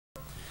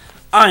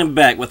I'm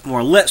back with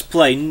more Let's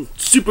Play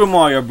Super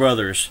Mario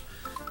Brothers.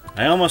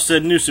 I almost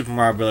said New Super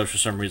Mario Brothers for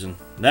some reason.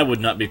 That would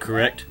not be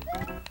correct.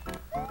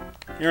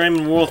 Here I am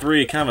in World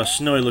 3, kind of a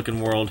snowy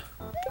looking world.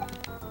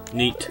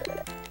 Neat.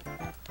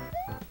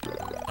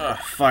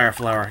 Fire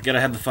flower. Gotta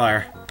have the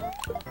fire.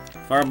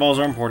 Fireballs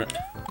are important.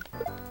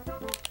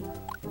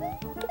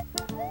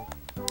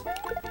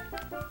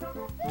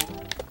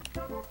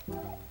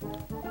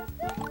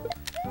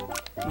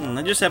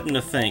 I just happened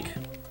to think.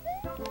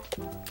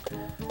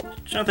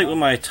 Trying to think what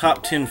my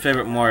top 10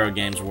 favorite Mario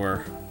games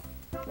were.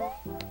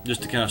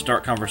 Just to kind of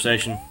start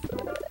conversation.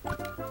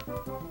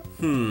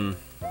 I'll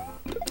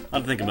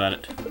have to think about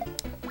it.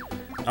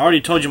 I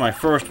already told you my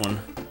first one.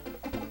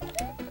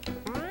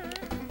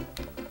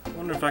 I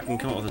wonder if I can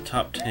come up with a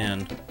top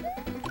 10.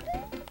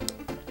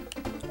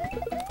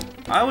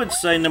 I would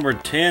say number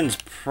 10's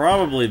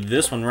probably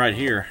this one right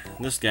here.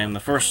 This game, the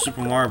first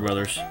Super Mario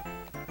Brothers.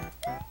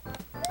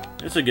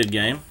 It's a good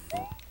game.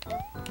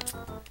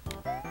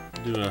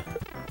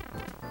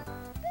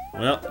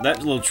 Well, that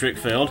little trick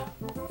failed.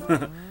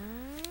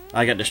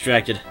 I got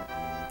distracted.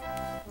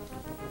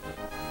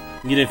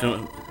 Get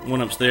infinite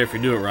one-ups there if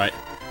you do it right.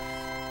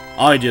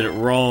 I did it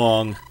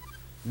wrong.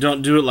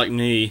 Don't do it like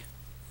me.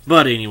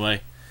 But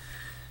anyway.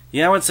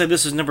 Yeah, I would say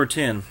this is number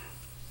 10.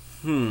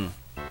 Number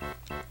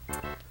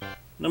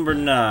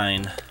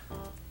 9.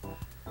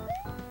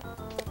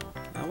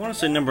 I want to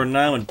say number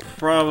 9 would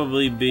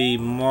probably be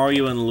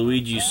Mario and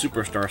Luigi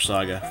Superstar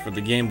Saga for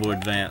the Game Boy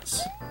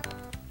Advance.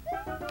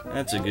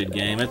 That's a good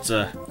game. It's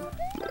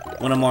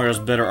one of Mario's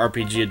better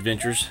RPG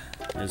adventures.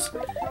 It's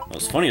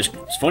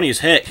funny as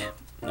heck.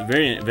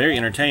 Very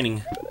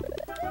entertaining.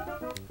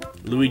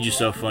 Luigi's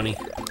so funny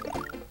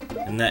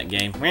in that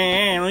game.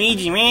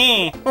 Luigi,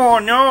 oh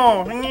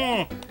no!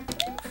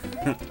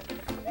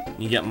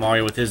 You got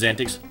Mario with his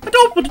antics.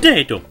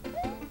 Potato.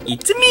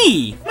 It's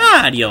me,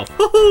 Mario.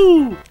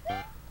 Hoo-hoo!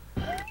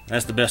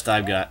 That's the best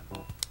I've got.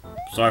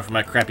 Sorry for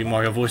my crappy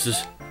Mario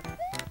voices.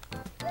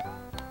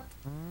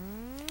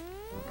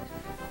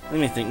 Let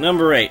me think.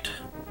 Number 8.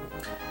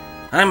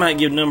 I might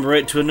give number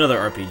 8 to another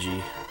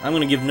RPG. I'm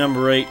going to give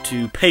number 8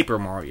 to Paper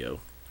Mario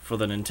for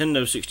the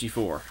Nintendo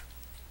 64.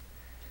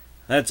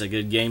 That's a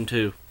good game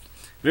too.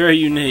 Very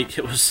unique.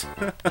 It was...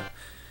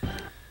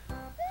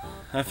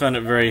 I found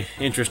it very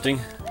interesting.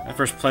 I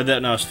first played that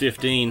when I was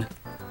 15.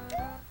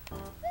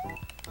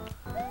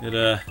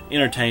 It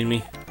entertained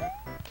me.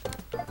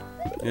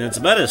 And it's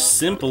about as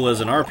simple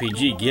as an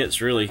RPG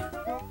gets, really.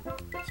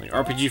 It's like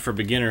RPG for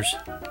beginners.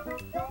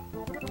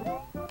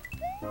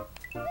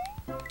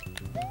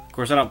 Of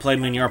course, I don't play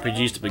many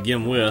RPGs to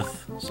begin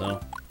with, so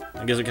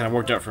I guess it kind of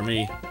worked out for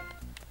me.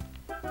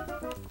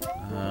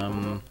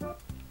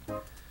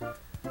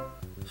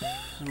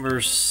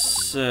 Number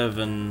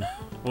 7.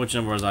 Which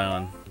number was I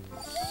on?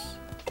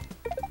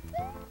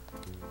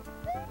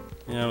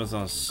 Yeah, I was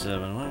on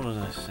 7. What was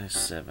I say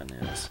 7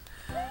 is?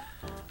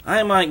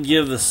 I might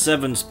give the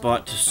 7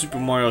 spot to Super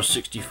Mario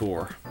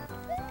 64.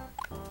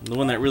 The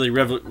one that really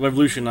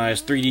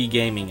revolutionized 3D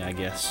gaming, I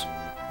guess.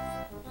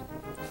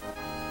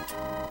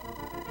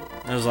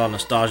 There's a lot of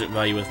nostalgic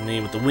value with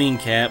me, with the wing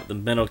cap, the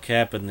metal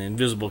cap, and the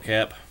invisible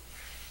cap.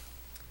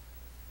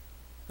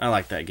 I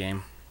like that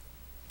game.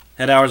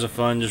 Had hours of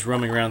fun just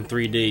roaming around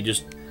 3D,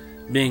 just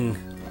being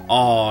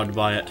awed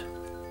by it.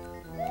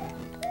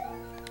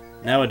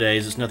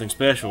 Nowadays, it's nothing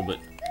special, but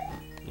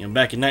you know,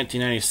 back in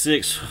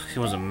 1996, it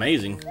was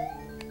amazing.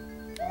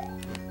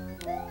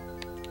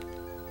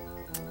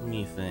 Let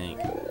me think.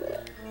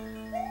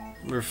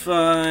 Number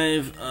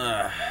 5.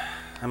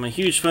 I'm a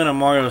huge fan of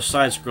Mario's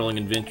side-scrolling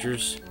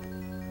adventures.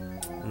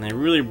 And they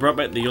really brought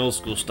back the old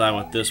school style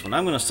with this one.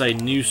 I'm going to say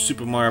New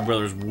Super Mario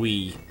Bros.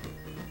 Wii.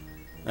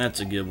 That's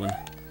a good one.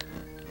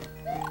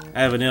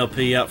 I have an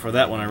LP out for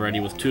that one already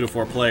with 2 to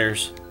 4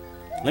 players.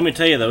 Let me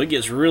tell you though, it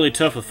gets really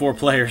tough with 4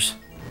 players.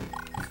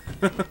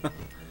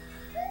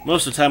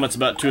 Most of the time it's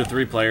about 2 or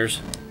 3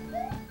 players.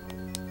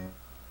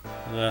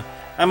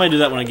 I might do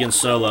that one again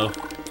solo,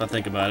 if I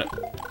think about it.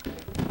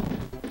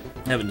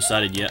 Haven't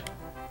decided yet.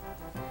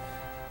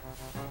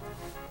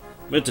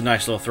 But it's a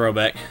nice little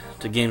throwback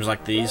to games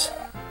like these.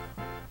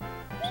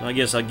 So I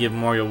guess I'll give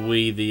Mario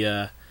Wii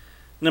the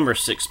number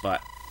 6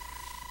 spot.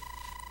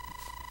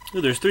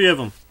 Ooh, there's 3 of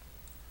them.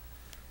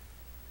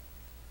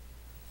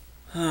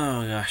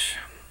 Oh gosh.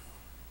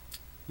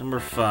 Number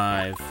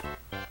 5.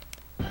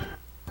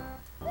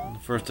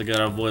 First I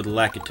gotta avoid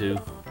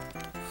Lakitu.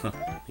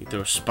 He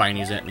throws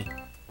spinies at me.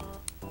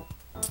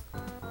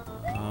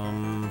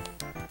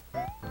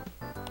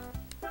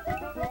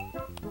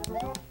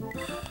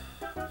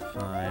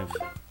 5.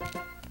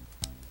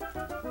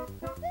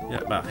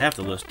 Got about half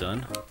the list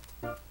done.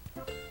 I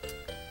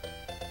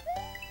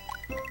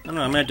don't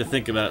know, I might have to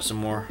think about it some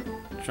more.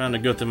 I'm trying to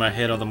go through my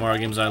head all the Mario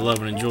games I love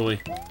and enjoy.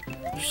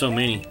 There's so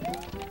many.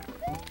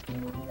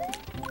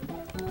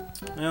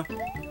 Well,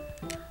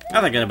 I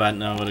think I about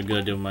know what a good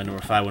idea with my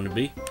number 5 one would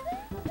be.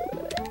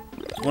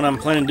 It's one I'm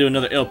planning to do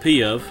another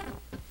LP of.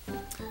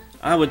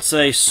 I would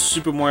say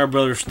Super Mario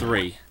Bros.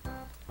 3.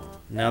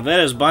 Now that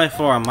is by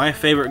far my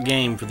favorite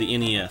game for the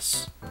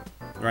NES.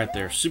 right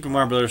there. Super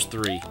Mario Bros.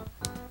 3.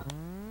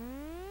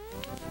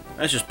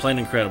 That's just plain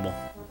incredible.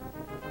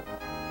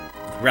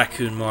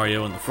 Raccoon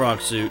Mario in the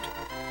frog suit.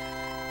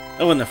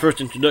 Oh, and the first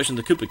introduction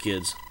to the Koopa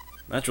Kids.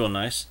 That's real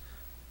nice.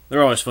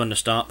 They're always fun to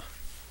stomp.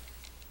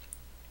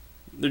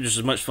 They're just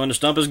as much fun to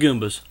stomp as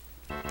Goombas.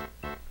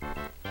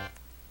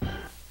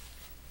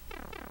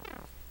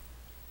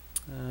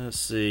 Let's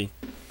see.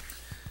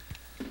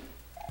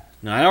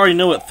 Now, I already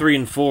know what 3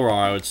 and 4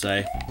 are, I would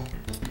say.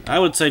 I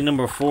would say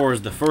number 4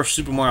 is the first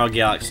Super Mario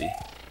Galaxy.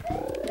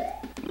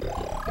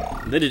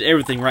 They did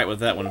everything right with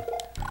that one.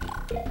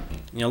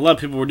 You know, a lot of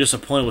people were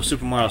disappointed with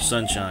Super Mario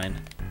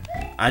Sunshine.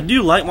 I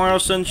do like Mario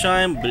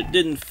Sunshine, but it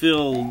didn't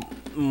feel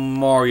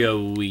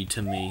Mario-y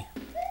to me.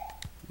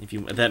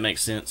 If that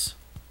makes sense.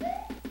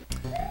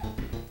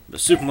 But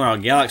Super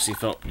Mario Galaxy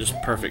felt just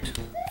perfect.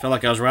 Felt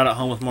like I was right at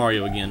home with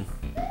Mario again.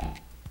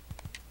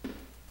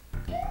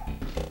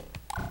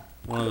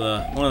 One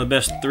of the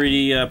best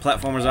 3D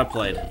platformers I've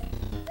played.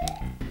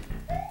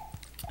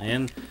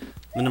 And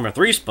the number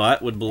 3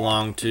 spot would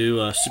belong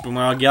to Super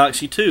Mario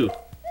Galaxy 2.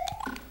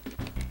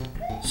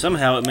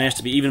 Somehow it managed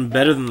to be even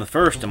better than the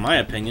first, in my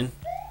opinion.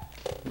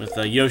 With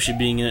Yoshi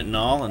being in it and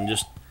all, and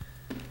just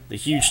the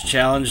huge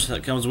challenge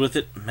that comes with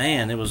it.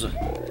 Man, it was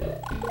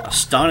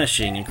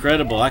astonishing,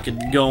 incredible. I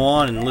could go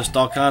on and list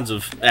all kinds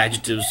of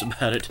adjectives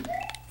about it.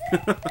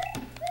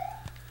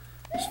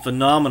 It's a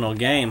phenomenal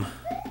game.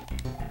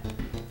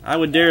 I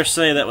would dare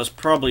say that was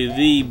probably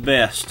the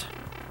best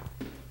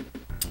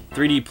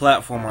 3D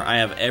platformer I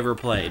have ever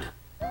played.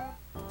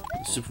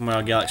 Super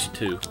Mario Galaxy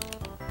 2.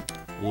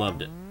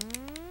 Loved it.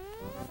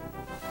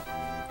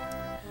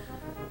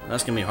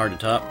 That's going to be hard to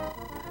top.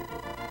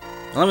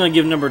 I'm going to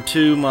give number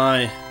 2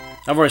 my...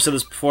 I've already said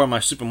this before in my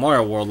Super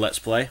Mario World Let's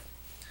Play.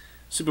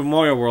 Super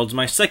Mario World is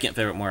my second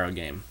favorite Mario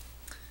game.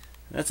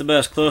 That's about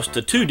as close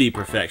to 2D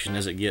perfection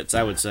as it gets,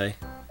 I would say.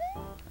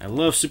 I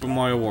love Super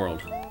Mario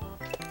World.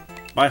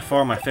 By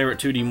far my favorite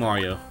 2D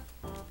Mario.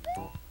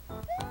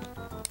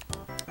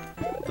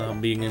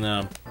 Being in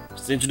the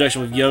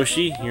introduction with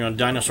Yoshi, you're on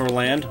Dinosaur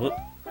Land. Whoop.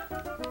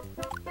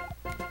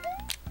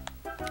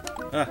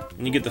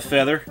 And you get the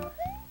feather.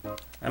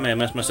 I may have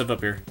messed myself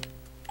up here.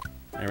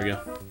 There we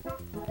go.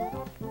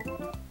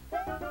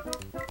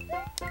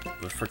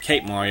 But for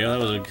Cape Mario, that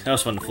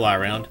was fun to fly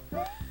around.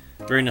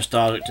 Very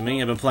nostalgic to me.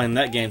 I've been playing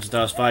that game since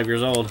I was 5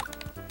 years old.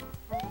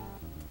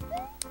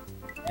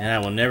 And I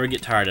will never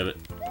get tired of it.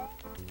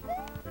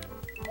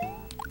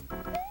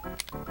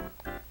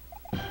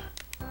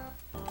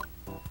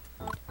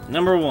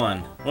 Number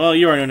 1. Well,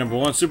 you already know number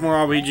 1. Super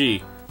Mario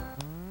RPG.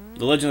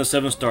 The Legend of the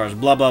Seven Stars.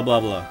 Blah, blah, blah,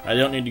 blah. I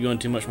don't need to go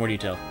into much more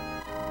detail.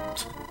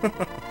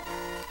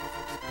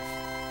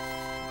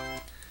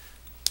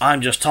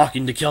 I'm just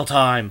talking to kill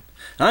time.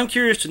 I'm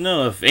curious to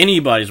know if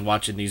anybody's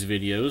watching these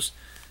videos.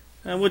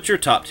 What's your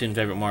top 10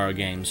 favorite Mario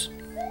games?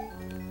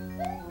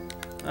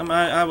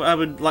 I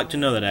would like to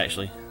know that,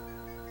 actually.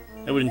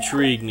 That would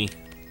intrigue me.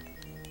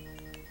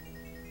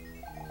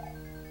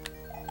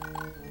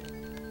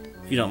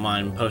 If you don't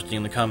mind posting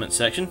in the comments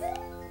section.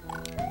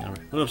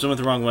 Whoops, I went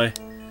the wrong way.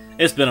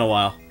 It's been a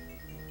while.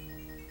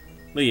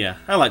 But yeah,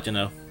 I'd like to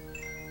know.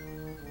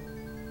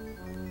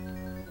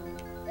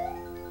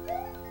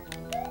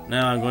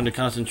 Now I'm going to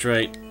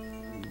concentrate,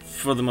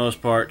 for the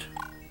most part.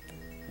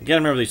 I gotta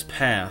remember these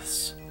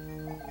paths.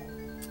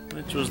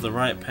 Which was the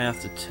right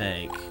path to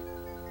take?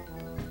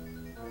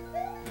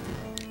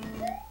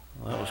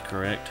 Well, that was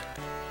correct.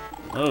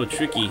 Oh,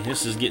 tricky.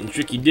 This is getting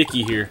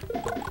tricky-dicky here.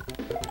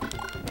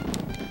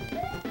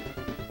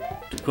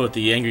 To quote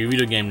the angry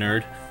video game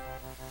nerd.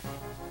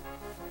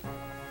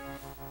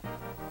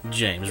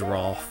 James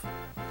Rolfe.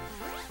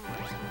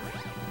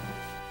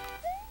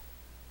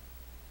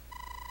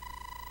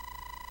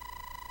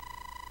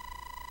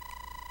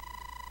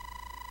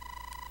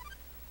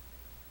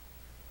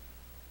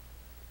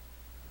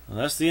 Well,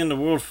 that's the end of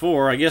World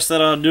 4. I guess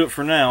that ought to do it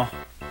for now.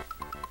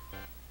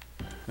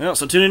 Well,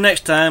 so tune in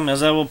next time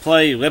as I will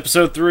play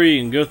Episode 3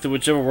 and go through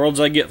whichever worlds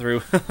I get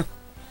through.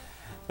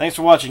 Thanks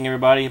for watching,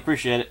 everybody.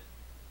 Appreciate it.